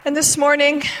And this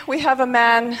morning, we have a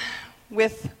man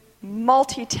with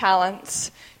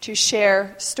multi-talents to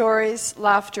share stories,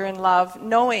 laughter, and love,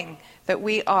 knowing that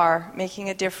we are making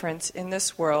a difference in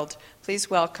this world. Please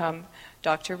welcome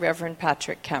Dr. Reverend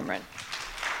Patrick Cameron.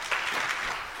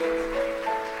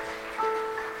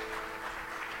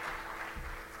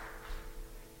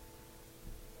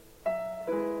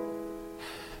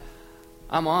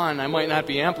 I'm on. I might not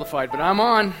be amplified, but I'm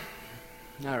on.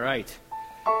 All right.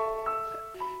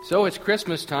 So it's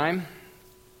Christmas time.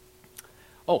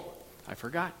 Oh, I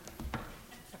forgot.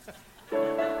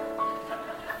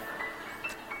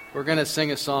 We're going to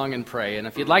sing a song and pray. And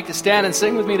if you'd like to stand and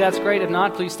sing with me, that's great. If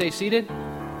not, please stay seated.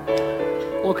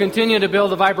 We'll continue to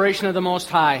build the vibration of the Most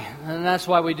High. And that's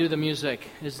why we do the music,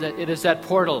 is that it is that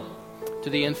portal to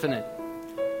the infinite.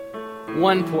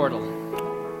 One portal.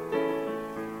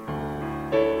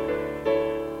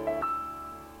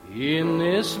 In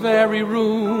this very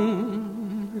room,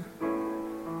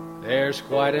 there's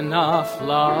quite enough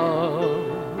love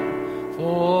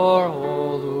for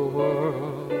all the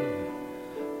world.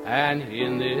 And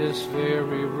in this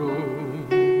very room,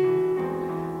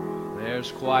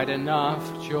 there's quite enough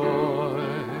joy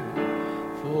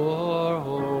for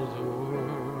all the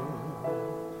world.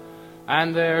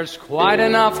 And there's quite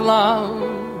enough love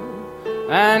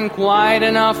and quite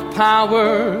enough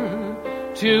power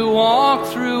to walk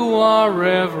through our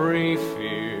every fear.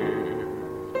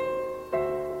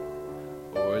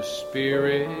 For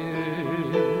Spirit,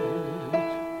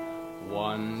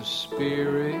 one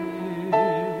Spirit,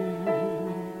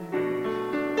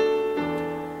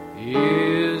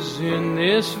 is in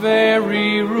this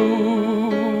very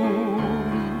room.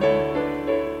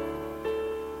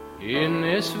 In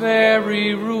this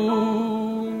very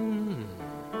room.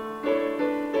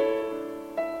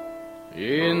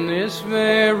 In this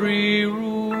very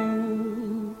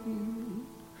room.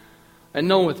 And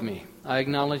know with me, I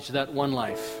acknowledge that one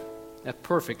life, that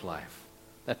perfect life,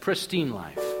 that pristine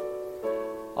life,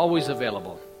 always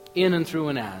available, in and through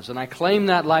and as. And I claim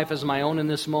that life as my own in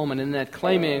this moment. In that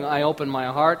claiming, I open my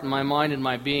heart and my mind and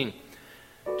my being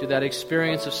to that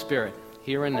experience of Spirit,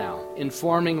 here and now,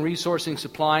 informing, resourcing,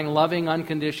 supplying, loving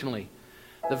unconditionally.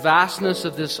 The vastness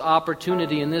of this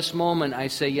opportunity in this moment, I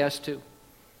say yes to.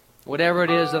 Whatever it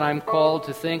is that I'm called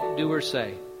to think, do, or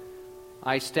say,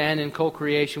 I stand in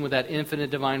co-creation with that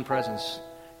infinite divine presence,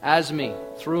 as me,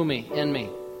 through me, in me.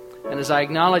 And as I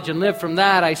acknowledge and live from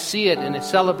that, I see it and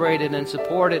celebrate it and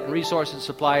support it and resource it,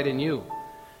 supply it in you,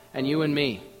 and you and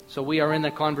me. So we are in the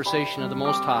conversation of the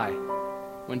Most High,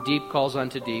 when deep calls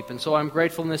unto deep. And so I'm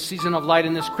grateful in this season of light,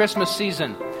 in this Christmas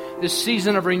season, this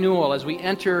season of renewal, as we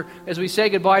say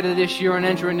goodbye to this year and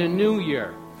enter into a new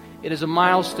year. It is a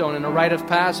milestone and a rite of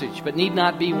passage, but need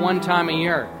not be one time a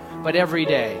year, but every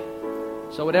day.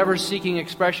 So whatever is seeking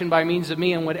expression by means of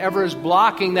me, and whatever is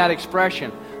blocking that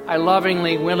expression, I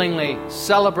lovingly, willingly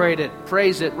celebrate it,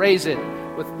 praise it, raise it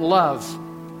with love,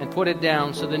 and put it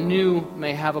down so the new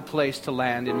may have a place to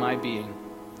land in my being.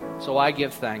 So I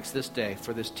give thanks this day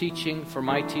for this teaching, for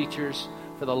my teachers,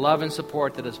 for the love and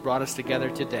support that has brought us together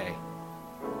today.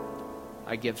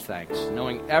 I give thanks,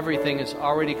 knowing everything is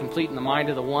already complete in the mind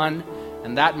of the one,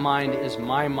 and that mind is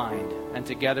my mind. And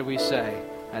together we say,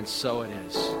 and so it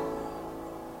is.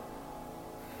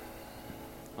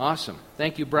 Awesome.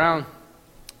 Thank you, Brown.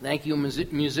 Thank you,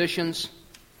 musicians.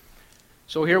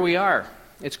 So here we are.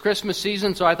 It's Christmas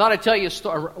season, so I thought I'd tell you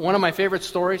one of my favorite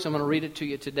stories. I'm going to read it to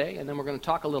you today, and then we're going to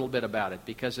talk a little bit about it,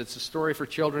 because it's a story for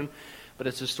children, but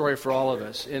it's a story for all of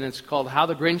us. And it's called How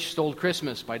the Grinch Stole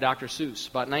Christmas by Dr. Seuss.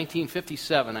 About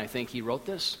 1957, I think he wrote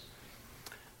this.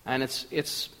 And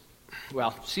it's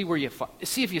well, see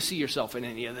if you see yourself in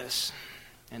any of this,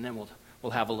 and then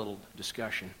we'll have a little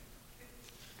discussion.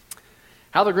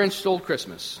 How the Grinch Stole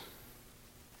Christmas.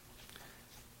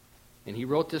 And he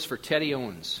wrote this for Teddy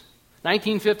Owens.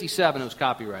 1957, it was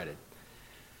copyrighted.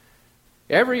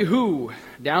 Every Who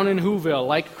down in Whoville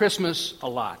liked Christmas a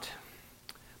lot.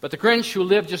 But the Grinch, who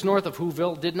lived just north of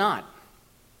Whoville, did not.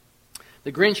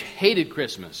 The Grinch hated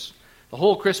Christmas, the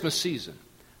whole Christmas season.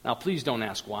 Now, please don't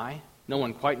ask why. No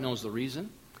one quite knows the reason.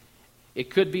 It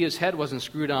could be his head wasn't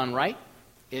screwed on right.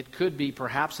 It could be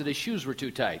perhaps that his shoes were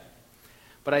too tight.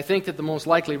 But I think that the most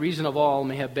likely reason of all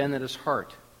may have been that his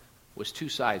heart was 2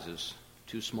 sizes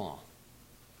too small.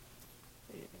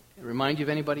 Remind you of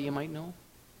anybody you might know?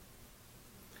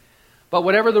 But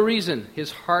whatever the reason,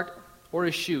 his heart or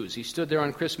his shoes, he stood there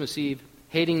on Christmas Eve,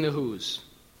 hating the Whos,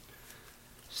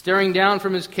 staring down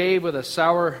from his cave with a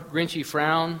sour, grinchy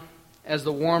frown as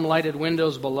the warm lighted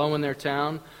windows below in their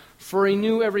town, for he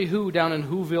knew every Who down in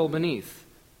Whoville beneath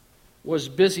was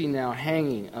busy now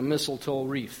hanging a mistletoe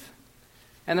wreath.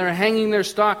 And they're hanging their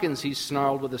stockings, he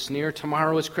snarled with a sneer.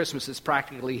 Tomorrow is Christmas, it's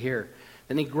practically here.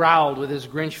 Then he growled with his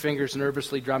Grinch fingers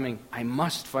nervously drumming, I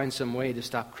must find some way to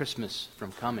stop Christmas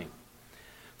from coming.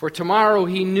 For tomorrow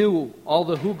he knew all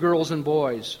the Who girls and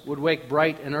boys would wake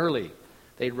bright and early.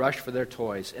 They'd rush for their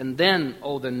toys. And then,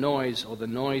 oh the noise,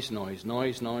 noise, noise,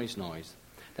 noise, noise, noise.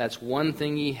 That's one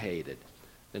thing he hated.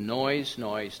 The noise,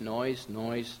 noise, noise,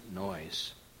 noise,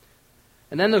 noise.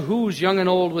 And then the Who's, young and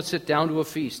old, would sit down to a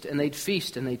feast, and they'd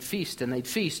feast, and they'd feast, and they'd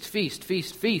feast, feast,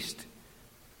 feast, feast.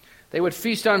 They would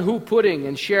feast on Who pudding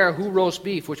and share Who roast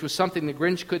beef, which was something the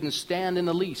Grinch couldn't stand in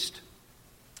the least.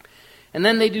 And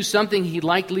then they'd do something he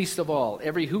liked least of all.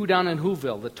 Every Who down in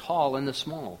Whoville, the tall and the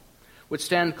small, would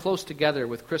stand close together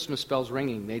with Christmas bells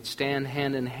ringing. They'd stand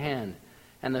hand in hand,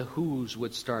 and the Who's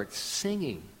would start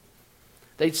singing.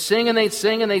 They'd sing and they'd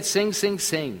sing and they'd sing, sing,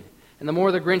 sing. And the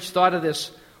more the Grinch thought of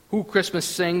this Who Christmas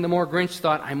sing, the more Grinch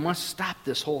thought, I must stop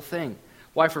this whole thing.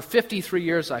 Why, for 53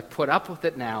 years I've put up with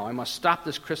it now. I must stop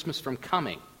this Christmas from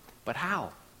coming. But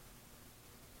how?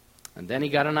 And then he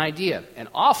got an idea, an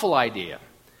awful idea.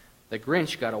 The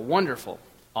Grinch got a wonderful,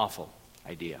 awful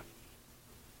idea.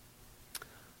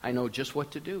 I know just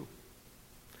what to do.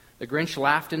 The Grinch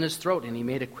laughed in his throat, and he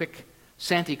made a quick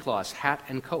Santa Claus hat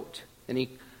and coat. Then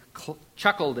he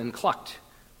chuckled and clucked.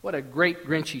 What a great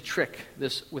Grinchy trick,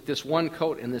 with this one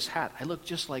coat and this hat. I look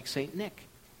just like St. Nick.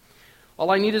 All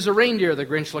I need is a reindeer, the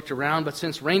Grinch looked around, but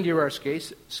since reindeer are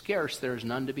scarce, there's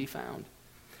none to be found.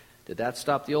 Did that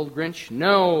stop the old Grinch?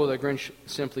 No, the Grinch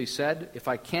simply said, if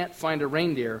I can't find a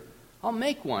reindeer, I'll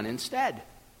make one instead.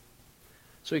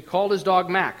 So he called his dog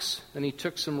Max. Then he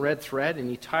took some red thread and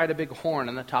he tied a big horn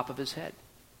on the top of his head.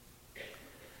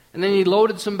 And then he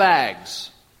loaded some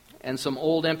bags and some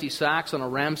old empty sacks on a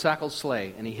ramshackle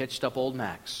sleigh, and he hitched up old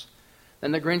Max.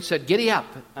 Then the Grinch said, giddy up,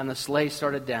 and the sleigh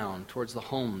started down towards the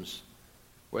homes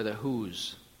where the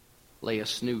Who's lay a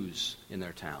snooze in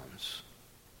their towns.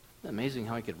 Amazing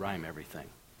how he could rhyme everything.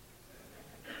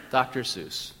 Dr.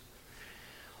 Seuss.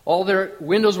 All their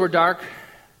windows were dark,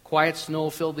 quiet snow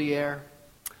filled the air.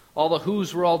 All the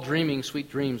Who's were all dreaming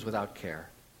sweet dreams without care.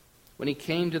 When he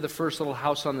came to the first little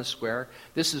house on the square,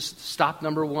 this is stop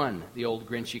number 1, the old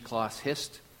Grinchy Claus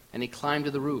hissed, and he climbed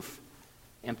to the roof,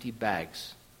 empty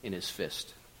bags in his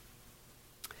fist.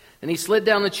 Then he slid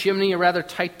down the chimney, a rather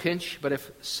tight pinch, but if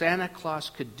Santa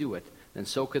Claus could do it, then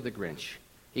so could the Grinch.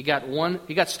 He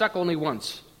got stuck only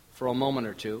once for a moment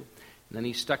or two, and then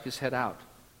he stuck his head out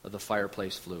of the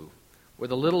fireplace flue, where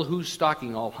the little Who's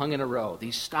stocking all hung in a row.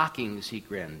 These stockings, he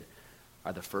grinned,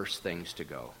 are the first things to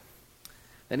go.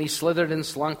 Then he slithered and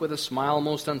slunk with a smile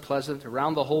most unpleasant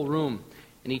around the whole room,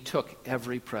 and he took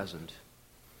every present.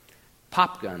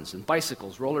 Pop guns and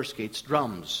bicycles, roller skates,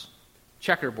 drums,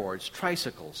 checkerboards,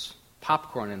 tricycles,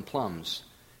 popcorn and plums.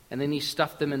 And then he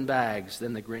stuffed them in bags.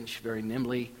 Then the Grinch very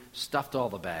nimbly stuffed all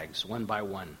the bags, one by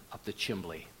one, up the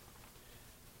chimbley.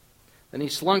 Then he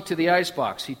slunk to the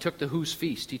icebox. He took the Who's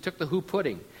feast. He took the Who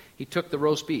pudding. He took the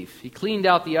roast beef. He cleaned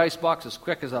out the icebox as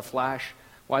quick as a flash.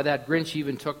 Why, that Grinch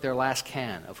even took their last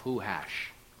can of Who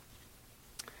hash.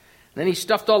 Then he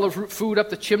stuffed all the food up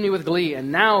the chimney with glee.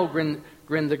 And now,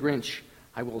 grinned the Grinch,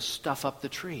 I will stuff up the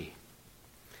tree.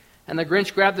 And the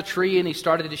Grinch grabbed the tree and he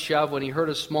started to shove when he heard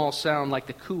a small sound like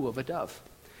the coo of a dove.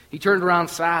 He turned around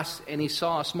fast and he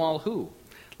saw a small Who,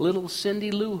 little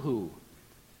Cindy Lou who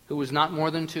was not more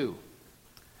than 2.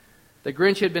 The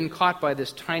Grinch had been caught by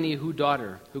this tiny Who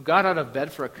daughter, who got out of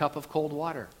bed for a cup of cold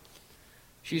water.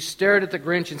 She stared at the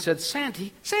Grinch and said,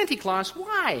 Santa Claus,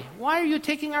 why? Why are you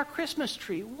taking our Christmas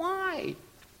tree? Why?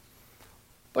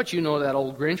 But you know that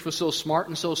old Grinch was so smart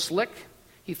and so slick.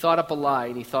 He thought up a lie,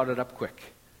 and he thought it up quick.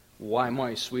 Why,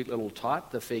 my sweet little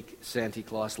tot, the fake Santa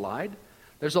Claus lied.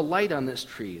 There's a light on this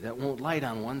tree that won't light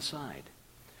on one side.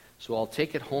 So I'll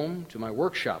take it home to my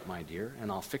workshop, my dear,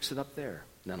 and I'll fix it up there.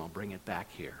 Then I'll bring it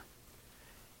back here.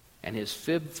 And his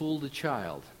fib fooled the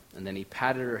child. And then he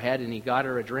patted her head and he got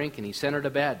her a drink and he sent her to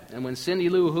bed. And when Cindy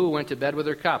Lou Who went to bed with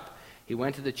her cup, he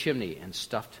went to the chimney and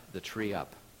stuffed the tree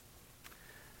up.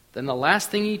 Then the last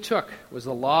thing he took was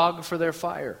the log for their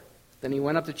fire. Then he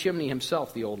went up the chimney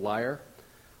himself, the old liar.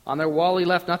 On their wall he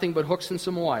left nothing but hooks and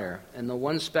some wire, and the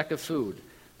one speck of food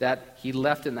that he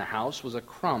left in the house was a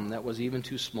crumb that was even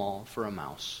too small for a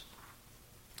mouse.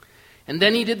 And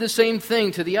then he did the same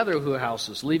thing to the other Who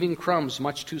houses, leaving crumbs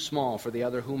much too small for the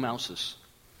other Who mouses.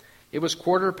 It was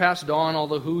 1:15 dawn, all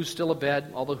the Who's still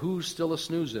abed, all the Who's still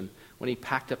a-snoozin', when he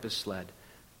packed up his sled.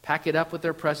 Pack it up with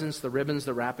their presents, the ribbons,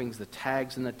 the wrappings, the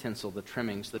tags and the tinsel, the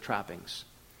trimmings, the trappings.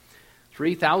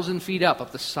 3,000 feet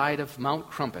up the side of Mount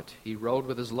Crumpet, he rode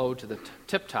with his load to the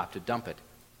tip-top to dump it.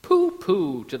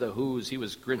 Pooh-pooh to the Who's, he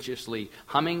was grinchiously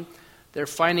humming. They're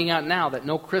finding out now that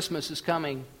no Christmas is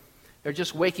coming. They're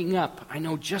just waking up. I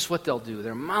know just what they'll do.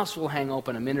 Their mouths will hang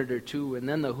open a minute or two, and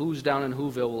then the Who's down in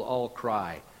Whoville will all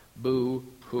cry,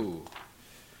 boo-hoo.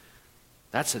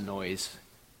 That's a noise,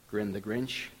 grinned the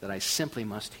Grinch, that I simply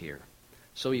must hear.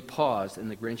 So he paused,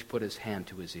 and the Grinch put his hand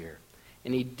to his ear.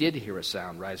 And he did hear a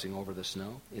sound rising over the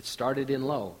snow. It started in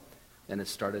low, then it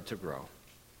started to grow.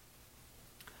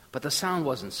 But the sound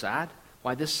wasn't sad.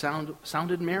 Why, this sound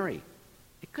sounded merry.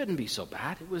 It couldn't be so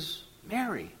bad. It was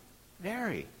merry,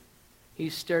 very. He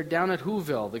stared down at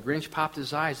Whoville. The Grinch popped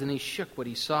his eyes, and he shook what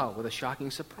he saw with a shocking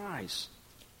surprise.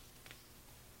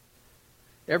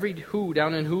 Every Who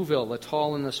down in Whoville, the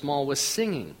tall and the small, was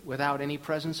singing without any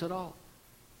presents at all.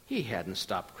 He hadn't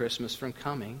stopped Christmas from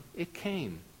coming. It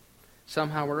came.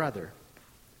 Somehow or other,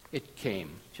 it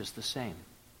came just the same.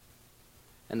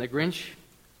 And the Grinch,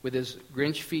 with his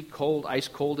Grinch feet cold, ice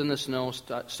cold in the snow,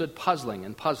 stood puzzling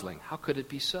and puzzling. How could it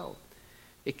be so?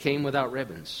 It came without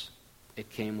ribbons. It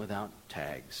came without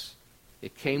tags.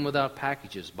 It came without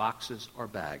packages, boxes, or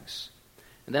bags.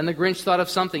 And then the Grinch thought of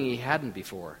something he hadn't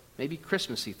before. Maybe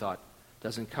Christmas, he thought,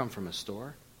 doesn't come from a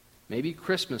store. Maybe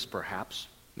Christmas, perhaps,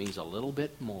 means a little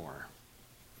bit more.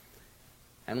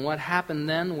 And what happened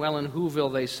then? Well, in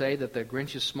Whoville, they say that the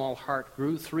Grinch's small heart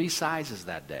grew 3 sizes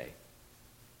that day.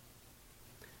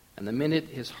 And the minute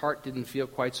his heart didn't feel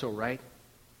quite so right,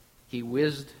 he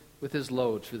whizzed with his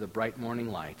load through the bright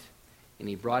morning light, and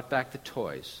he brought back the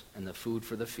toys and the food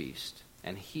for the feast.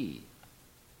 And he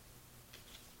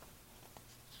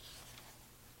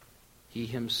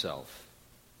himself,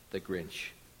 the Grinch,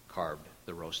 carved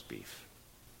the roast beef.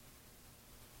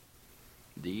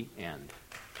 The end.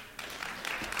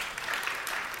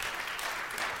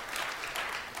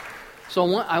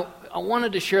 So I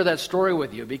wanted to share that story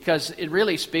with you because it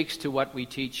really speaks to what we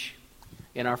teach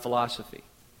in our philosophy.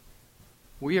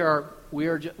 We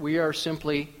are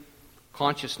simply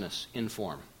consciousness in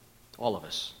form, all of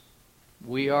us.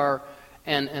 We are,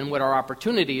 and what our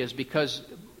opportunity is, because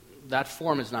that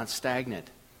form is not stagnant,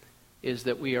 is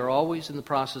that we are always in the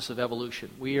process of evolution.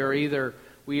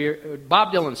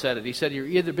 Bob Dylan said it. He said, "You're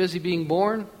either busy being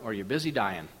born or you're busy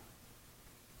dying."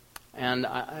 And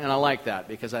I like that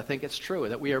because I think it's true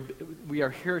that we are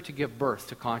here to give birth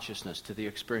to consciousness, to the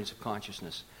experience of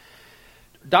consciousness.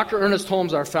 Dr. Ernest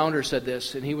Holmes, our founder, said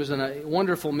this, and he was a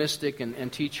wonderful mystic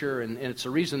and teacher, and it's a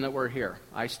reason that we're here.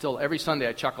 Every Sunday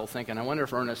I chuckle thinking, I wonder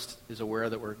if Ernest is aware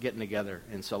that we're getting together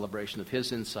in celebration of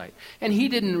his insight. And he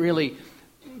didn't really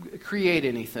create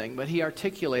anything, but he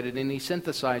articulated and he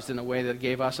synthesized in a way that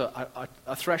gave us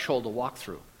a threshold to walk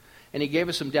through. And he gave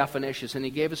us some definitions, and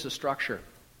he gave us a structure.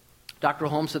 Dr.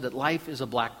 Holmes said that life is a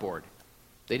blackboard.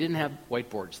 They didn't have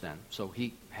whiteboards then, so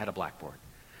he had a blackboard.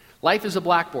 Life is a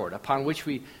blackboard upon which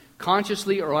we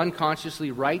consciously or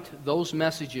unconsciously write those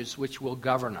messages which will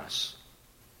govern us.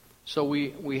 So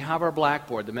we have our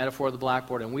blackboard, the metaphor of the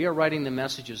blackboard, and we are writing the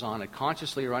messages on it,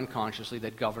 consciously or unconsciously,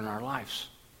 that govern our lives.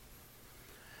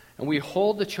 And we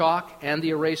hold the chalk and the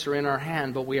eraser in our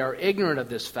hand, but we are ignorant of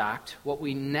this fact. What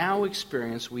we now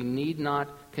experience, we need not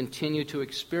continue to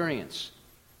experience.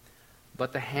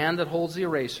 But the hand that holds the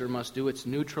eraser must do its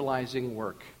neutralizing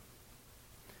work.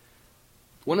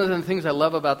 One of the things I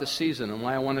love about this season and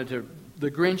why I wanted to...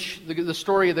 The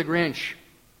story of the Grinch.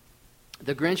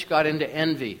 The Grinch got into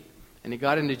envy and he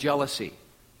got into jealousy.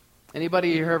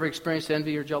 Anybody here ever experienced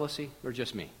envy or jealousy? Or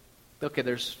just me? Okay,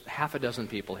 there's 6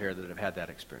 people here that have had that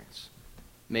experience.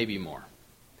 Maybe more.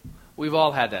 We've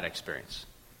all had that experience.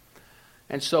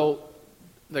 And so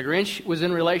the Grinch was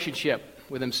in relationship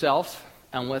with himself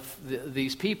and with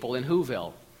these people in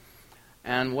Whoville.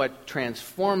 And what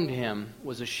transformed him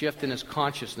was a shift in his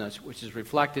consciousness, which is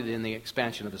reflected in the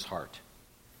expansion of his heart.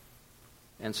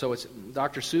 And so it's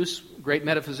Dr. Seuss, great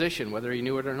metaphysician, whether he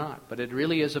knew it or not. But it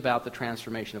really is about the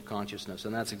transformation of consciousness,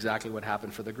 and that's exactly what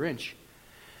happened for the Grinch.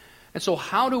 And so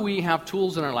how do we have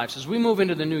tools in our lives as we move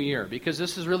into the new year? Because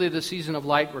this is really the season of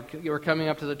light. We're coming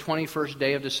up to the 21st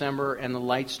day of December, and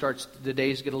the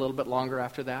days get a little bit longer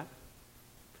after that.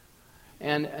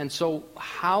 And so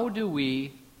how do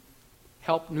we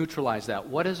help neutralize that?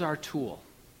 What is our tool?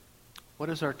 What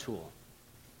is our tool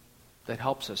that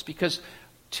helps us? Because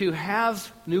to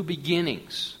have new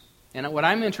beginnings, and what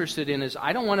I'm interested in is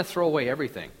I don't want to throw away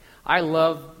everything. I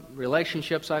love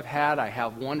relationships I've had. I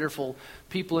have wonderful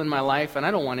people in my life, and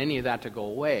I don't want any of that to go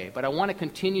away. But I want to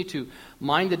continue to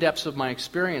mine the depths of my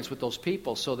experience with those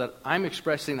people so that I'm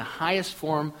expressing the highest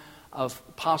form of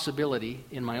possibility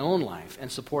in my own life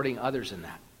and supporting others in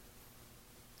that.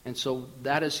 And so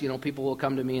that is, people will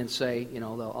come to me and say,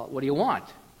 what do you want?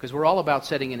 Because we're all about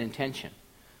setting an intention.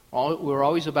 We're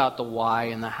always about the why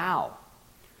and the how.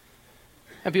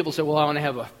 And people say, well, I want to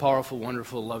have a powerful,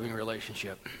 wonderful, loving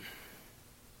relationship.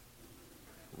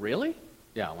 Really?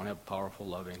 Yeah, I want to have a powerful,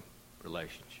 loving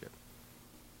relationship.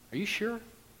 Are you sure?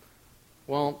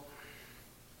 Well,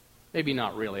 maybe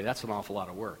not really. That's an awful lot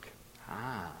of work.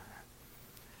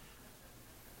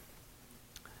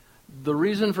 The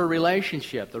reason for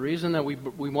relationship, the reason that we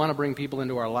want to bring people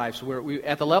into our lives,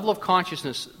 at the level of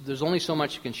consciousness, there's only so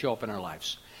much that can show up in our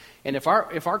lives. And if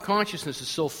our consciousness is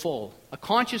so full, a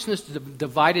consciousness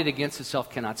divided against itself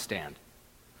cannot stand.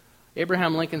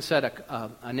 Abraham Lincoln said,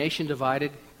 a nation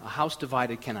divided, a house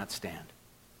divided cannot stand.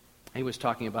 He was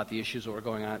talking about the issues that were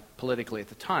going on politically at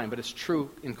the time, but it's true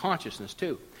in consciousness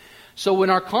too. So when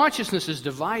our consciousness is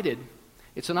divided,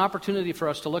 it's an opportunity for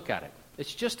us to look at it.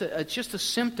 It's just a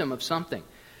symptom of something.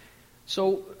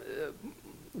 So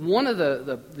one of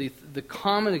the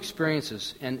common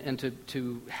experiences, and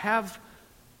to have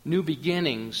new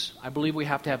beginnings, I believe we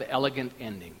have to have elegant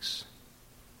endings.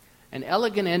 And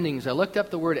elegant endings, I looked up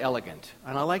the word elegant,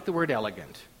 and I like the word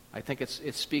elegant. I think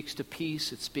it speaks to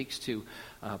peace, it speaks to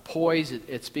poise,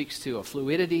 it speaks to a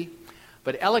fluidity.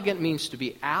 But elegant means to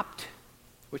be apt,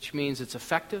 which means it's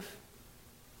effective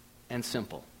and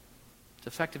simple. It's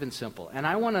effective and simple. And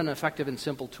I want an effective and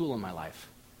simple tool in my life.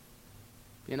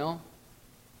 You know?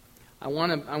 I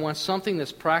want something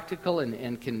that's practical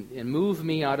and can move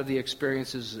me out of the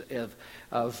experiences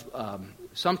of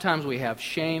sometimes we have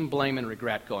shame, blame, and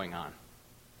regret going on.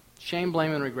 Shame,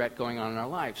 blame, and regret going on in our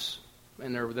lives.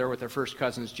 And they're there with their first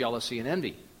cousins, jealousy and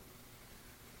envy.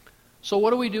 So what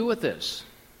do we do with this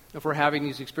if we're having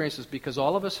these experiences? Because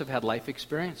all of us have had life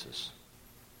experiences.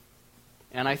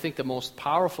 And I think the most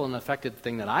powerful and effective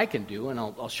thing that I can do, and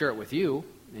I'll share it with you,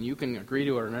 and you can agree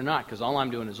to it or not, because all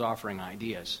I'm doing is offering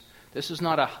ideas. This is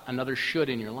not another should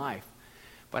in your life.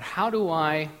 But how do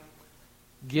I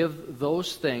give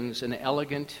those things an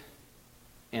elegant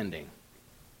ending?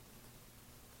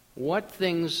 What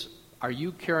things are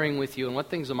you carrying with you, and what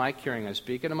things am I carrying? I'm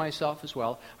speaking to myself as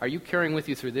well. Are you carrying with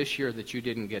you through this year that you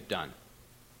didn't get done?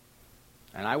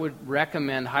 And I would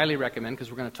recommend, highly recommend,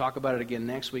 because we're going to talk about it again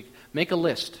next week, make a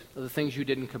list of the things you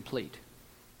didn't complete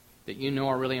that you know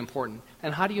are really important.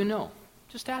 And how do you know?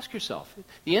 Just ask yourself.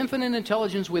 The infinite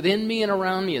intelligence within me and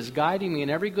around me is guiding me in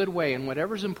every good way, and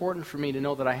whatever's important for me to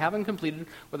know that I haven't completed,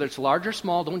 whether it's large or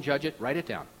small, don't judge it, write it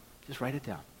down. Just write it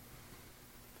down.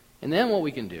 And then what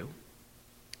we can do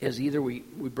is either we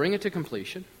bring it to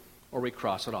completion or we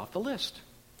cross it off the list.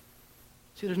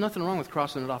 See, there's nothing wrong with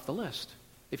crossing it off the list.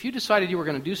 If you decided you were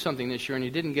going to do something this year and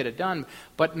you didn't get it done,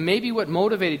 but maybe what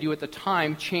motivated you at the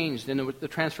time changed and the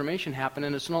transformation happened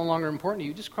and it's no longer important to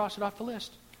you, just cross it off the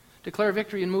list. Declare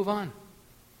victory and move on.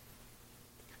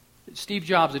 Steve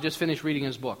Jobs had just finished reading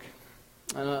his book.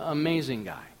 An amazing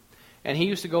guy. And he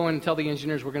used to go in and tell the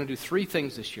engineers, we're going to do 3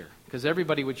 things this year. Because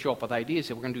everybody would show up with ideas. He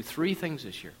said, we're going to do 3 things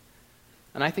this year.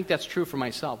 And I think that's true for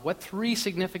myself. What 3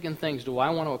 significant things do I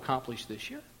want to accomplish this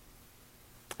year?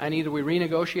 And either we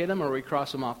renegotiate them or we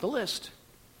cross them off the list.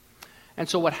 And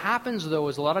so what happens, though,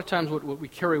 is a lot of times what we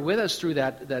carry with us through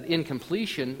that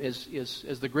incompletion is,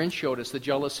 as the Grinch showed us, the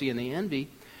jealousy and the envy,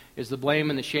 is the blame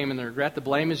and the shame and the regret. The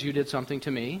blame is you did something to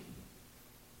me.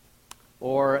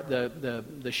 Or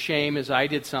the shame is I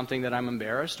did something that I'm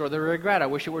embarrassed. Or the regret, I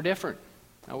wish it were different.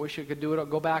 I wish I could do it,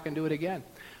 go back and do it again.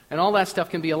 And all that stuff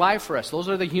can be alive for us. Those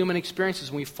are the human experiences,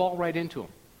 and we fall right into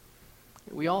them.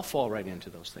 We all fall right into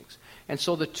those things. And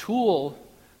so the tool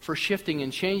for shifting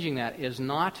and changing that is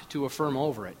not to affirm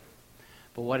over it,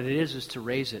 but what it is to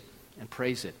raise it and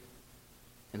praise it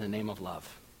in the name of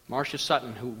love. Marcia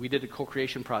Sutton, who we did a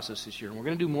co-creation process this year, and we're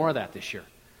going to do more of that this year,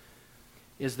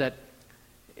 is that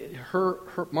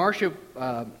Marcia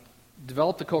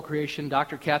developed the co-creation.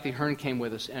 Dr. Kathy Hearn came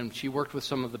with us, and she worked with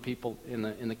some of the people in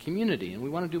the community, and we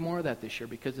want to do more of that this year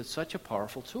because it's such a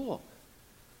powerful tool.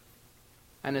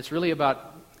 And it's really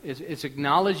about, it's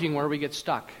acknowledging where we get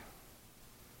stuck.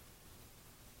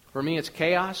 For me, it's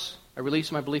chaos. I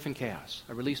release my belief in chaos.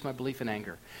 I release my belief in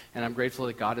anger. And I'm grateful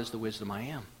that God is the wisdom I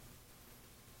am.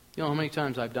 You know how many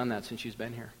times I've done that since she's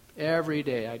been here? Every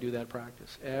day I do that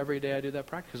practice. Every day I do that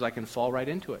practice because I can fall right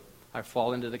into it. I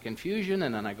fall into the confusion,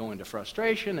 and then I go into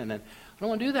frustration, and then I don't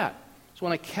want to do that. So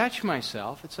when I catch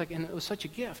myself, it's like, and it was such a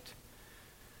gift.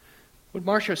 What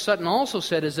Marcia Sutton also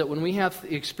said is that when we have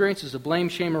the experiences of blame,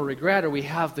 shame, or regret, or we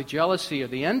have the jealousy or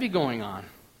the envy going on,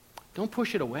 don't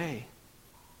push it away,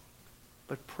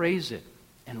 but praise it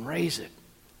and raise it.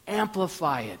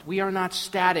 Amplify it. We are not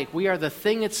static. We are the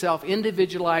thing itself,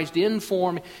 individualized, in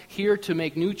form, here to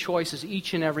make new choices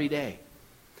each and every day.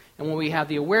 And when we have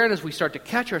the awareness, we start to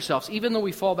catch ourselves, even though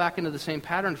we fall back into the same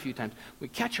pattern a few times, we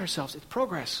catch ourselves. It's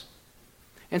progress.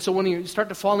 And so when you start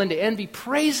to fall into envy,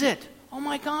 praise it. Oh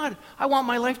my God, I want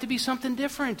my life to be something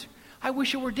different. I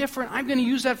wish it were different. I'm going to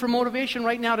use that for motivation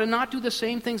right now to not do the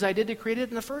same things I did to create it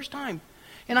in the first time.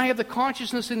 And I have the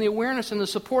consciousness and the awareness and the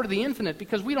support of the infinite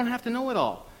because we don't have to know it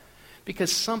all.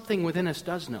 Because something within us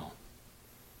does know.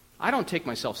 I don't take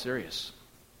myself serious.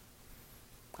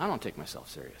 I don't take myself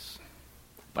serious.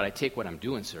 But I take what I'm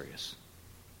doing serious.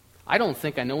 I don't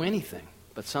think I know anything,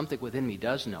 but something within me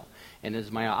does know. And it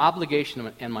is my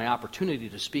obligation and my opportunity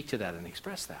to speak to that and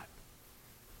express that.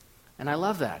 And I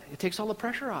love that. It takes all the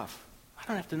pressure off. I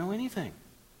don't have to know anything.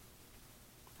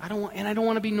 I don't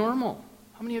want to be normal.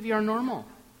 How many of you are normal?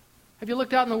 Have you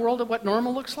looked out in the world at what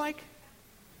normal looks like?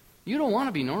 You don't want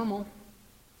to be normal.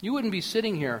 You wouldn't be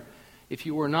sitting here if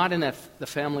you were not in the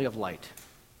family of light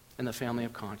and the family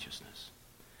of consciousness.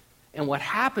 And what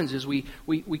happens is we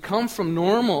come from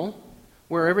normal,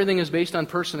 where everything is based on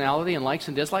personality and likes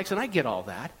and dislikes, and I get all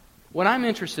that. What I'm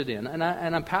interested in, and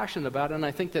I'm passionate about, and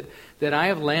I think that I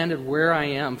have landed where I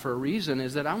am for a reason,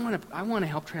 is that I want to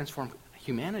help transform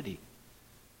humanity.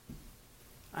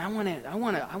 I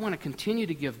want to continue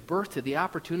to give birth to the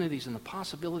opportunities and the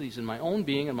possibilities in my own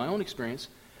being and my own experience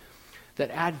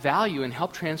that add value and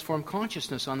help transform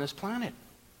consciousness on this planet.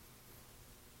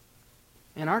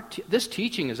 And this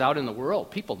teaching is out in the world.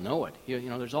 People know it. You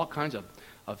know, there's all kinds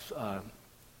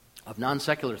of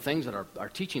non-secular things that are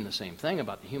teaching the same thing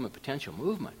about the human potential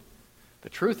movement.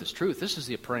 But truth is truth. This is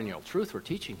the perennial truth we're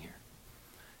teaching here.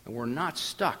 And we're not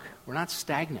stuck. We're not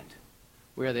stagnant.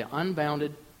 We are the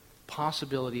unbounded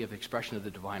possibility of expression of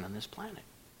the divine on this planet.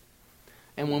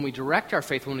 And when we direct our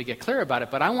faith, when we get clear about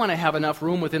it, but I want to have enough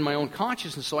room within my own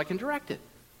consciousness so I can direct it.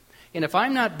 And if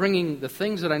I'm not bringing the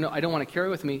things that I know I don't want to carry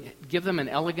with me, give them an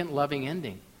elegant, loving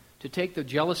ending. To take the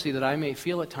jealousy that I may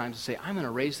feel at times and say, I'm going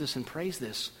to raise this and praise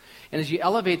this. And as you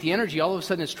elevate the energy, all of a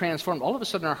sudden it's transformed. All of a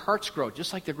sudden our hearts grow,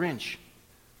 just like the Grinch.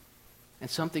 And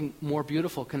something more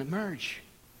beautiful can emerge.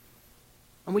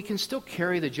 And we can still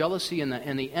carry the jealousy and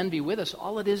the envy with us.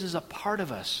 All it is a part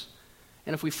of us.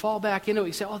 And if we fall back into it,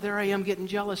 we say, oh, there I am getting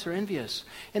jealous or envious.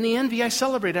 And the envy, I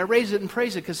celebrate. I raise it and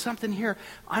praise it because something here,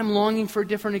 I'm longing for a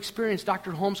different experience.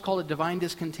 Dr. Holmes called it divine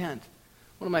discontent.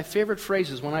 One of my favorite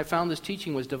phrases when I found this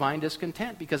teaching was divine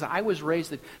discontent because I was raised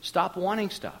that stop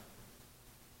wanting stuff.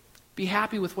 Be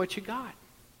happy with what you got.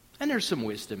 And there's some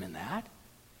wisdom in that.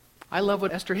 I love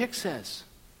what Esther Hicks says.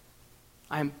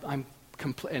 And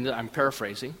I'm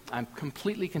paraphrasing, I'm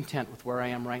completely content with where I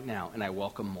am right now, and I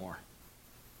welcome more.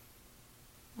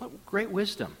 What great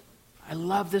wisdom. I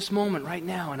love this moment right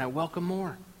now, and I welcome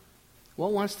more.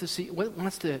 What wants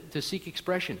to seek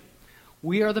expression?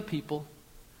 We are the people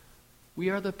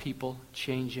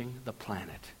changing the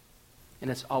planet.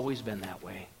 And it's always been that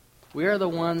way. We are the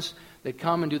ones that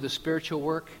come and do the spiritual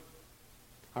work,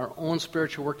 our own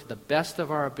spiritual work to the best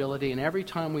of our ability. And every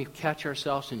time we catch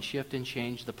ourselves and shift and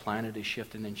change, the planet is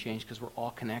shifting and changed because we're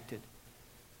all connected.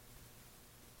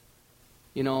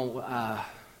 You know,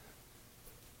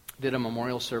 did a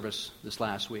memorial service this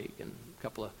last week, and a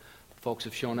couple of folks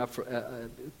have shown up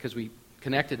because we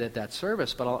connected at that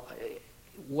service. But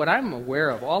what I'm aware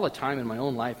of all the time in my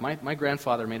own life, my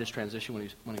grandfather made his transition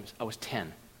when I was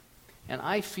 10. And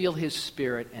I feel his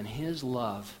spirit and his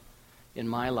love in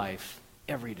my life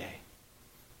every day,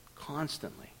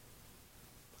 constantly.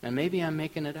 And maybe I'm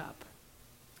making it up.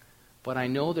 But I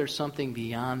know there's something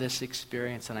beyond this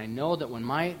experience. And I know that when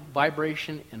my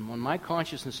vibration and when my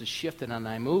consciousness is shifted and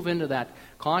I move into that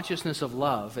consciousness of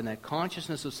love and that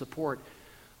consciousness of support,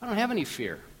 I don't have any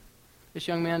fear. This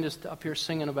young man just up here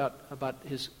singing about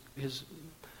his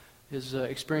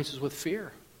experiences with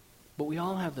fear. But we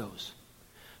all have those.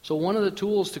 So one of the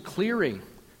tools to clearing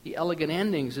the elegant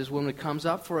endings is when it comes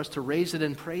up for us to raise it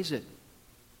and praise it.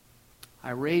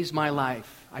 I raise my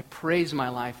life. I praise my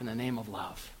life in the name of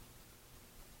love.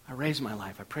 I raise my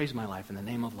life. I praise my life in the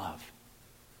name of love.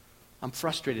 I'm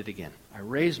frustrated again. I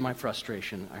raise my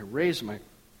frustration. I raise my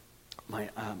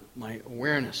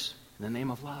awareness in the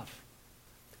name of love.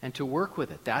 And to work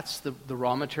with it, that's the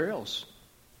raw materials.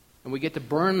 And we get to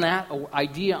burn that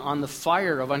idea on the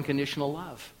fire of unconditional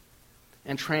love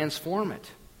and transform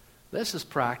it. This is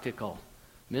practical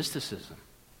mysticism.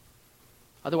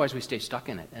 Otherwise, we stay stuck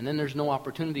in it. And then there's no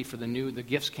opportunity for the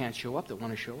gifts can't show up that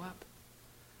want to show up.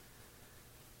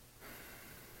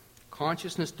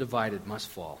 Consciousness divided must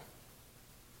fall.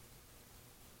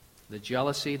 The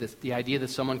jealousy, the idea that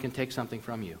someone can take something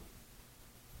from you.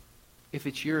 If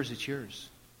it's yours, it's yours.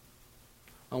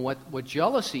 And what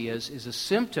jealousy is a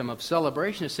symptom of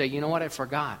celebration to say, you know what, I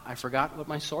forgot. I forgot what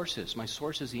my source is. My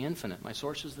source is the infinite. My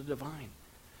source is the divine.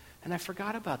 And I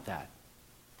forgot about that.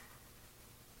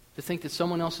 To think that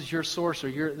someone else is your source or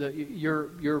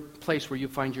your place where you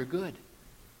find your good.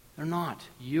 They're not.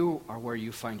 You are where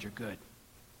you find your good.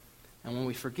 And when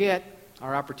we forget,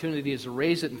 our opportunity is to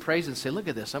raise it and praise it and say, look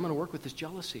at this, I'm going to work with this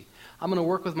jealousy. I'm going to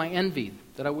work with my envy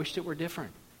that I wished it were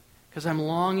different. Because I'm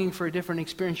longing for a different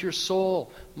experience. Your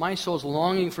soul, my soul is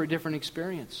longing for a different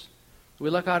experience. We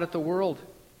look out at the world.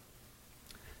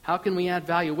 How can we add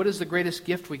value? What is the greatest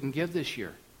gift we can give this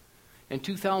year? In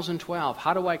 2012,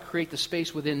 how do I create the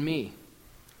space within me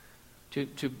to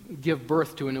give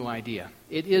birth to a new idea?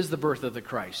 It is the birth of the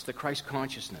Christ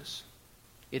consciousness.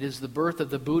 It is the birth of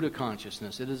the Buddha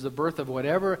consciousness. It is the birth of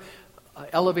whatever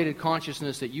elevated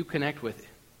consciousness that you connect with.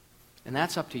 And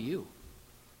that's up to you.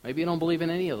 Maybe you don't believe in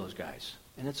any of those guys,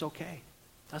 and it's okay.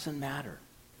 Doesn't matter.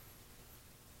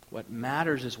 What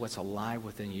matters is what's alive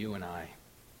within you and I.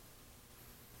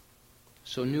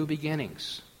 So new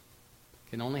beginnings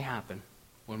can only happen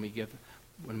when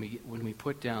we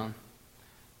put down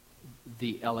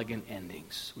the elegant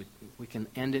endings. We can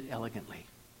end it elegantly.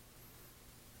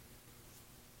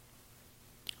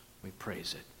 We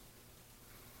praise it.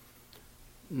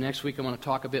 Next week I want to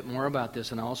talk a bit more about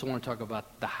this, and I also want to talk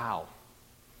about the how.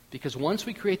 Because once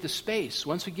we create the space,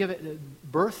 once we give it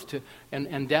birth to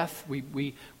and death,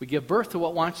 we give birth to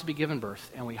what wants to be given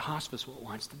birth, and we hospice what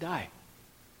wants to die.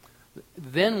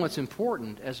 Then what's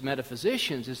important as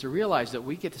metaphysicians is to realize that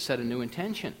we get to set a new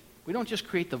intention. We don't just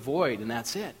create the void and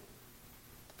that's it.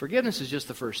 Forgiveness is just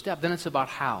the first step. Then it's about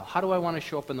how. How do I want to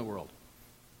show up in the world?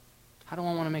 How do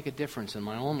I want to make a difference in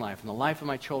my own life, in the life of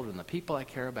my children, the people I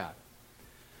care about?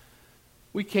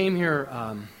 We came here,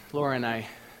 Laura and I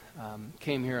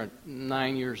came here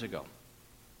 9 years ago.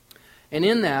 And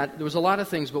in that, there was a lot of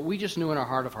things, but we just knew in our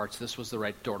heart of hearts this was the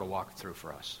right door to walk through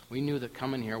for us. We knew that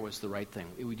coming here was the right thing.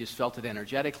 We just felt it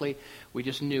energetically. We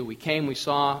just knew. We came, we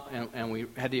saw, and we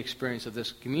had the experience of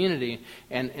this community.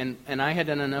 And I had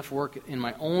done enough work in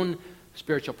my own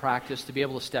spiritual practice to be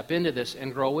able to step into this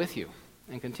and grow with you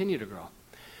and continue to grow.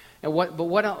 And what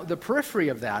the periphery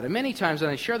of that, and many times, and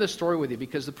I share this story with you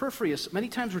because the periphery is, many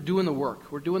times we're doing the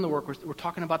work. We're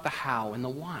talking about the how and the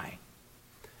why.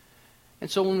 And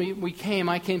so when we came,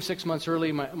 I came 6 months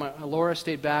early. Laura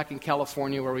stayed back in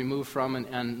California where we moved from,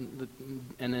 and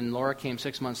then Laura came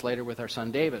 6 months later with our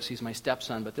son Davis. He's my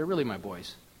stepson, but they're really my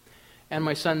boys. And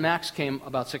my son Max came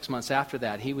about 6 months after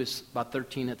that. He was about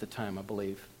 13 at the time, I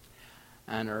believe,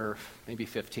 or maybe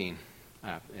 15.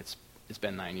 It's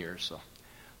been 9 years, so I'll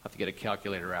have to get a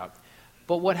calculator out.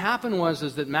 But what happened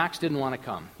is that Max didn't want to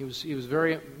come. He was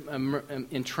very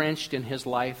entrenched in his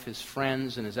life, his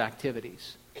friends, and his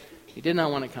activities. He did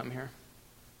not want to come here.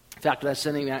 In fact, when I was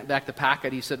sending back the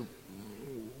packet, he said,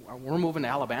 we're moving to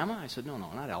Alabama? I said, no,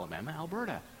 not Alabama,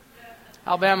 Alberta.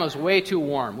 Alabama's way too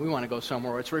warm. We want to go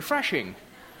somewhere where it's refreshing.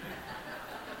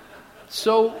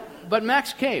 But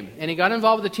Max came, and he got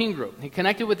involved with the teen group. He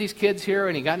connected with these kids here,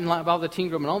 and he got involved with the teen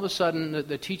group, and all of a sudden,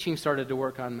 the teaching started to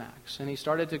work on Max, and he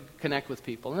started to connect with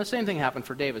people. And the same thing happened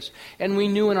for Davis. And we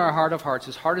knew in our heart of hearts,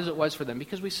 as hard as it was for them,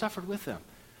 because we suffered with them.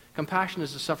 Compassion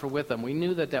is to suffer with them. We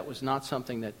knew that was not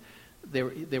something that they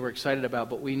were excited about,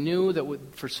 but we knew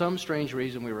that for some strange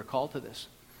reason we were called to this.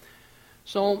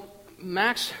 So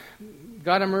Max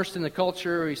got immersed in the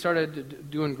culture. He started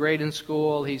doing great in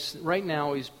school. Right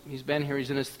now he's been here.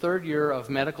 He's in his third year of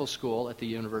medical school at the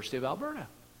University of Alberta.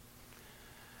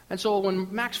 And so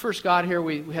when Max first got here,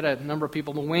 we had a number of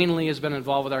people. Wayne Lee has been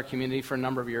involved with our community for a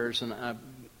number of years,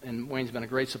 and Wayne's been a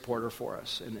great supporter for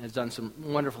us and has done some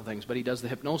wonderful things. But he does the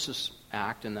Hypnosis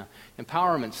Act and the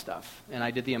empowerment stuff. And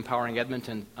I did the Empowering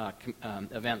Edmonton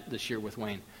event this year with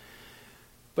Wayne.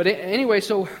 But anyway,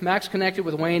 so Max connected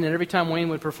with Wayne, and every time Wayne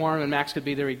would perform and Max could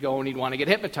be there, he'd go and he'd want to get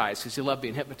hypnotized because he loved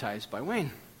being hypnotized by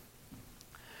Wayne.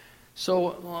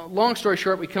 So long story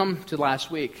short, we come to last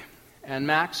week, and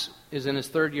Max is in his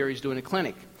third year. He's doing a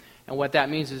clinic. And what that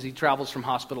means is he travels from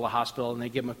hospital to hospital, and they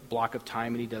give him a block of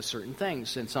time, and he does certain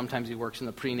things. And sometimes he works in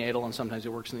the prenatal, and sometimes he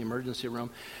works in the emergency room.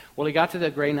 Well, he got to the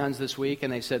Grey Nuns this week,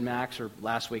 and they said, Max, or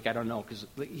last week, I don't know, because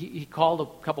he called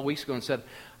a couple weeks ago and said,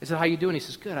 how you doing? He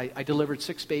says, good, I delivered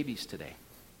 6 babies today.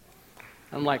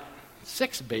 I'm like,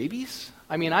 6 babies?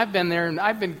 I mean, I've been there, and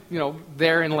I've been,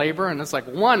 there in labor, and it's like,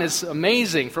 1 is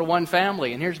amazing for one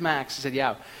family. And here's Max. He said,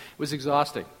 yeah, it was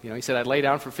exhausting. He said, I'd lay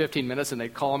down for 15 minutes, and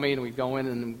they'd call me, and we'd go in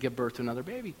and give birth to another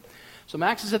baby. So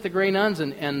Max is at the Grey Nuns,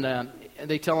 and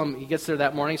they tell him, he gets there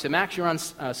that morning, he said, Max, you're on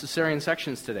cesarean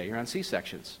sections today. You're on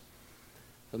C-sections.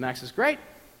 So Max says, great.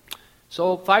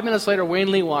 So 5 minutes later,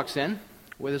 Wayne Lee walks in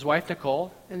with his wife,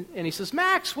 Nicole, and he says,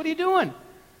 Max, what are you doing?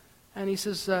 And he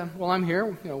says, well, I'm here,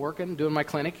 working, doing my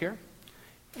clinic here.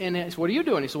 And I said, what are you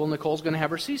doing? He said, well, Nicole's going to have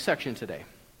her C-section today.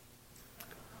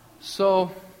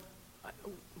 So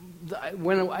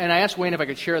and I asked Wayne if I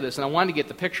could share this, and I wanted to get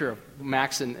the picture of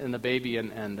Max and the baby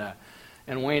and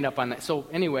Wayne up on that. So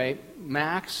anyway,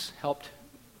 Max helped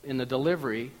in the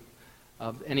delivery,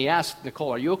 and he asked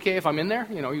Nicole, "Are you okay if I'm in there?"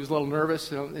 He was a little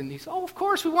nervous, and he said, "Oh, of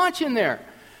course, we want you in there."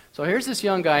 So here's this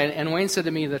young guy, and Wayne said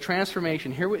to me, the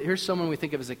transformation, here's someone we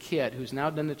think of as a kid who's now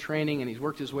done the training, and he's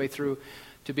worked his way through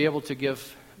to be able to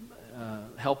give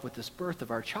help with this birth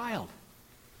of our child.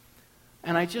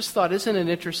 And I just thought, isn't it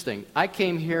interesting? I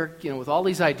came here, with all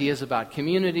these ideas about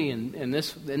community and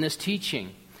this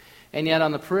teaching, and yet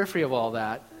on the periphery of all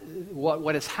that,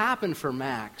 what has happened for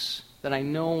Max that I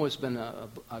know has been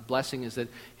a blessing is that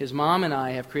his mom and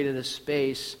I have created a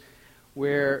space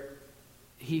where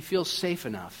he feels safe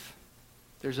enough.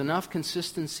 There's enough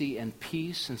consistency and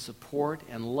peace and support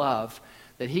and love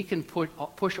that he can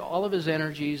push all of his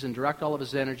energies and direct all of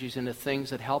his energies into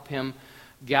things that help him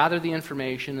gather the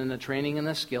information and the training and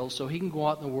the skills so he can go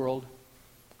out in the world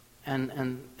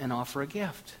and offer a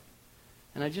gift.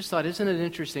 And I just thought, isn't it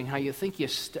interesting how you think you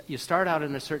start out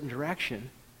in a certain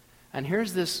direction, and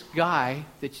here's this guy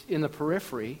that's in the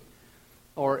periphery,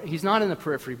 or he's not in the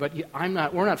periphery, but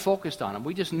we're not focused on him.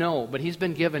 We just know, but he's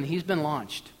been given, he's been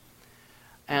launched.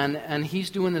 And he's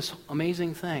doing this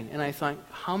amazing thing. And I thought,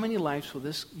 how many lives will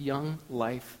this young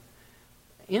life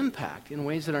impact in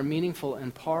ways that are meaningful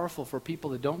and powerful for people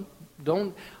that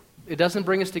don't it doesn't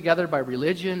bring us together by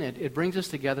religion, it brings us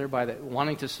together by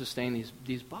wanting to sustain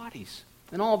these bodies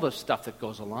and all the stuff that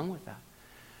goes along with that.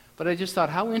 But I just thought,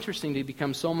 how interesting to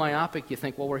become so myopic. You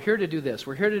think, well, we're here to do this,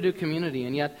 we're here to do community,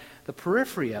 and yet the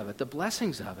periphery of it, the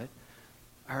blessings of it,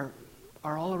 are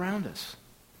all around us.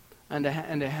 And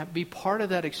to be part of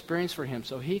that experience for him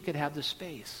so he could have the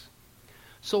space.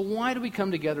 So why do we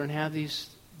come together and have these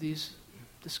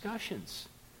discussions?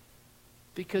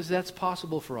 Because that's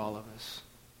possible for all of us.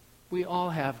 We all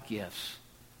have gifts.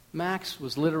 Max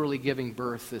was literally giving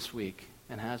birth this week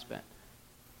and has been.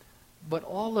 But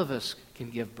all of us can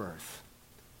give birth.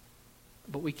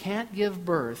 But we can't give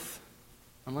birth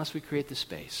unless we create the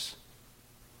space.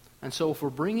 And so if we're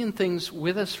bringing things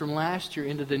with us from last year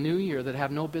into the new year that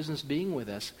have no business being with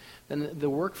us, then the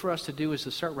work for us to do is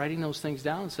to start writing those things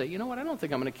down and say, you know what, I don't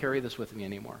think I'm going to carry this with me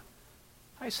anymore.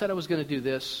 I said I was going to do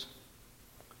this,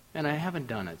 and I haven't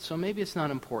done it. So maybe it's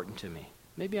not important to me.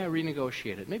 Maybe I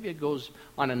renegotiate it. Maybe it goes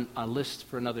on a list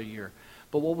for another year.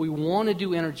 But what we want to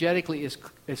do energetically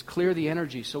is clear the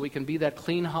energy so we can be that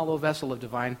clean, hollow vessel of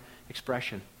divine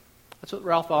expression. That's what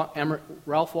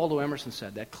Ralph Waldo Emerson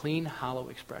said, that clean, hollow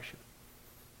expression.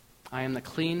 I am the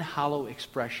clean, hollow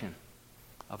expression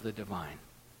of the divine.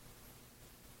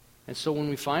 And so when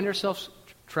we find ourselves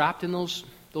trapped in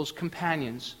those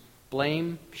companions,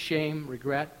 blame, shame,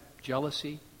 regret,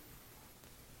 jealousy,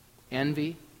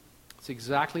 envy, it's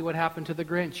exactly what happened to the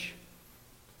Grinch.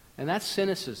 And that's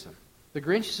cynicism. The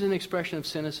Grinch is an expression of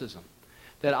cynicism.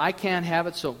 That I can't have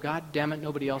it, so God damn it,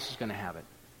 nobody else is going to have it.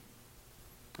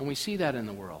 And we see that in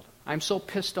the world. I'm so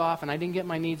pissed off and I didn't get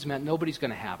my needs met, nobody's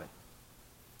going to have it.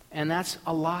 And that's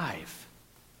alive.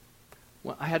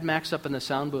 Well, I had Max up in the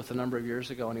sound booth a number of years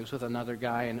ago, and he was with another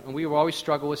guy, and we were always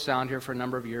struggle with sound here for a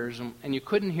number of years, and you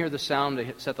couldn't hear the sound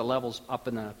to set the levels up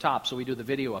in the top, so we do the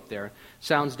video up there.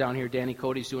 Sound's down here. Danny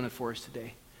Cody's doing it for us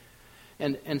today.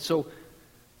 And so,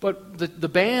 but the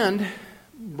band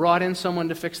brought in someone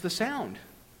to fix the sound.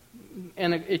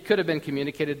 And it could have been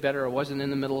communicated better, or wasn't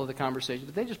in the middle of the conversation,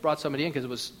 but they just brought somebody in because it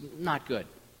was not good.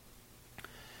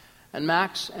 And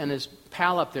Max and his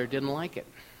pal up there didn't like it.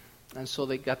 And so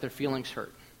they got their feelings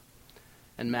hurt.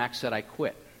 And Max said, I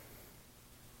quit.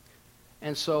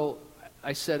 And so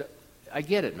I said, I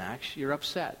get it, Max. You're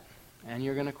upset. And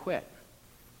you're going to quit.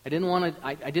 I didn't want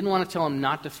to tell him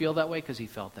not to feel that way because he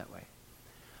felt that way.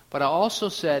 But I also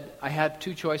said, I had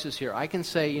two choices here. I can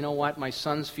say, you know what, my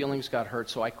son's feelings got hurt,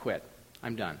 so I quit.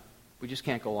 I'm done. We just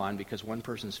can't go on because one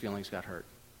person's feelings got hurt.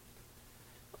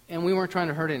 And we weren't trying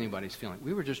to hurt anybody's feelings.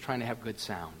 We were just trying to have good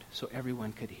sound so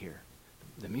everyone could hear.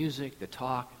 The music, the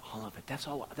talk, all of it. That's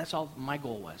all my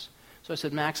goal was. So I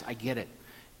said, Max, I get it.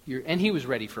 And he was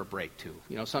ready for a break too.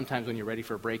 You know, sometimes when you're ready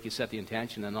for a break, you set the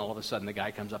intention, and all of a sudden the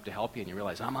guy comes up to help you, and you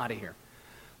realize, I'm out of here.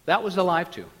 That was alive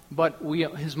too. But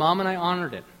his mom and I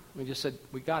honored it. We just said,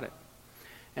 we got it.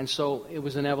 And so it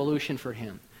was an evolution for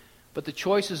him. But the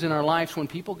choices in our lives, when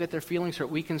people get their feelings hurt,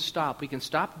 we can stop. We can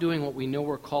stop doing what we know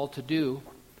we're called to do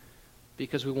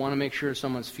because we want to make sure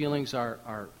someone's feelings are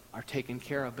taken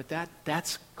care of. But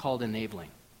that's called enabling.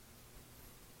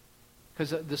 Because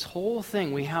this whole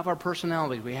thing, we have our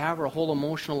personality, we have our whole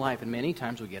emotional life, and many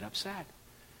times we get upset.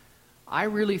 I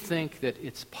really think that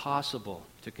it's possible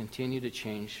to continue to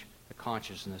change the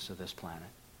consciousness of this planet.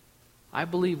 I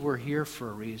believe we're here for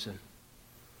a reason.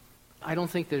 I don't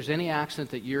think there's any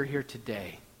accident that you're here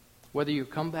today, whether you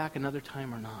come back another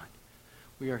time or not.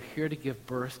 We are here to give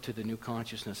birth to the new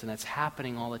consciousness, and that's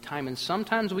happening all the time. And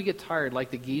sometimes we get tired, like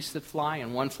the geese that fly,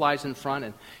 and one flies in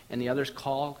front, and the others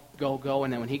call, go, go,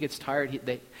 and then when he gets tired,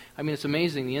 it's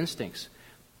amazing, the instincts.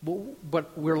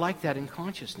 But we're like that in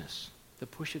consciousness, to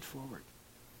push it forward.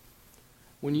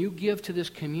 When you give to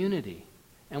this community,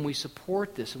 and we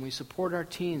support this, and we support our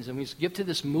teens, and we give to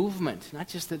this movement, not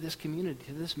just to this community,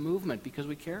 to this movement, because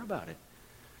we care about it,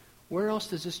 where else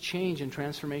does this change and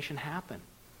transformation happen?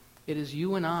 It is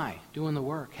you and I doing the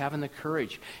work, having the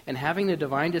courage, and having the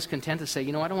divine discontent to say,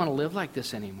 I don't want to live like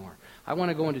this anymore. I want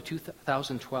to go into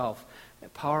 2012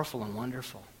 powerful and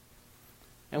wonderful.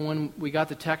 And when we got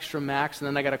the text from Max, and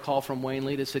then I got a call from Wayne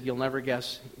Lee that said,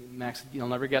 Max, you'll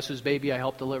never guess whose baby I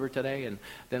helped deliver today. And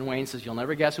then Wayne says, you'll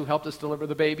never guess who helped us deliver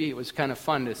the baby. It was kind of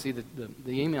fun to see the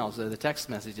emails, the text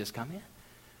messages come in.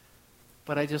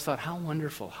 But I just thought, how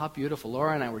wonderful, how beautiful.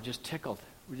 Laura and I were just tickled.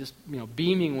 We're just,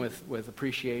 beaming with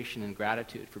appreciation and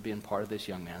gratitude for being part of this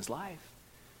young man's life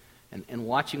and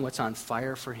watching what's on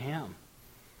fire for him.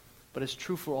 But it's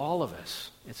true for all of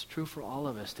us. It's true for all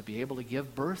of us to be able to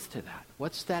give birth to that.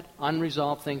 What's that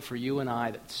unresolved thing for you and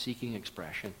I that's seeking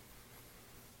expression?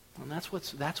 And that's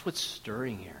what's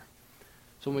stirring here.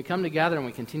 So when we come together and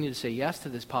we continue to say yes to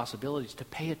these possibilities, to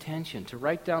pay attention, to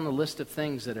write down the list of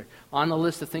things that are on the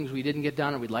list of things we didn't get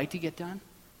done or we'd like to get done,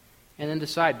 and then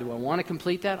decide, do I want to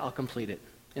complete that? I'll complete it.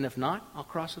 And if not, I'll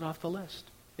cross it off the list.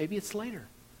 Maybe it's later.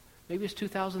 Maybe it's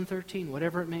 2013,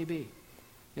 whatever it may be.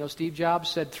 Steve Jobs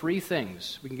said 3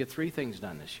 things. We can get 3 things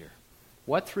done this year.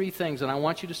 What 3 things? And I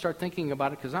want you to start thinking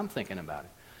about it because I'm thinking about it.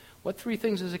 What 3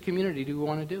 things as a community do we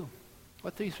want to do?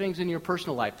 What 3 things in your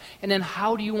personal life? And then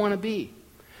how do you want to be?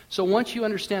 So once you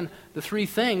understand the 3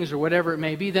 things or whatever it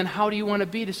may be, then how do you want to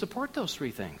be to support those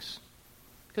 3 things?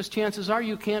 Because chances are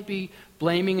you can't be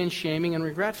blaming and shaming and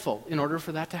regretful in order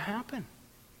for that to happen.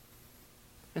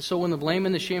 And so when the blame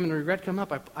and the shame and the regret come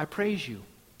up, I praise you.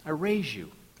 I raise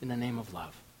you in the name of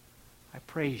love. I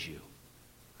praise you.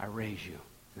 I raise you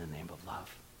in the name of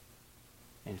love.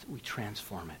 And we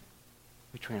transform it.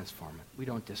 We transform it. We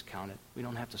don't discount it. We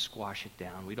don't have to squash it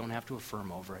down. We don't have to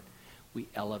affirm over it. We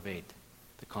elevate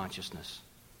the consciousness.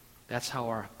 That's how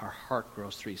our heart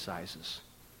grows 3 sizes.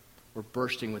 We're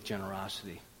bursting with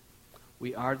generosity.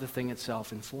 We are the thing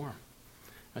itself in form.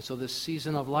 And so this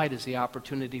season of light is the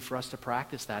opportunity for us to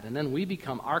practice that. And then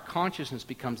our consciousness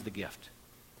becomes the gift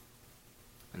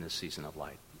in this season of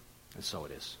light. And so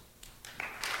it is.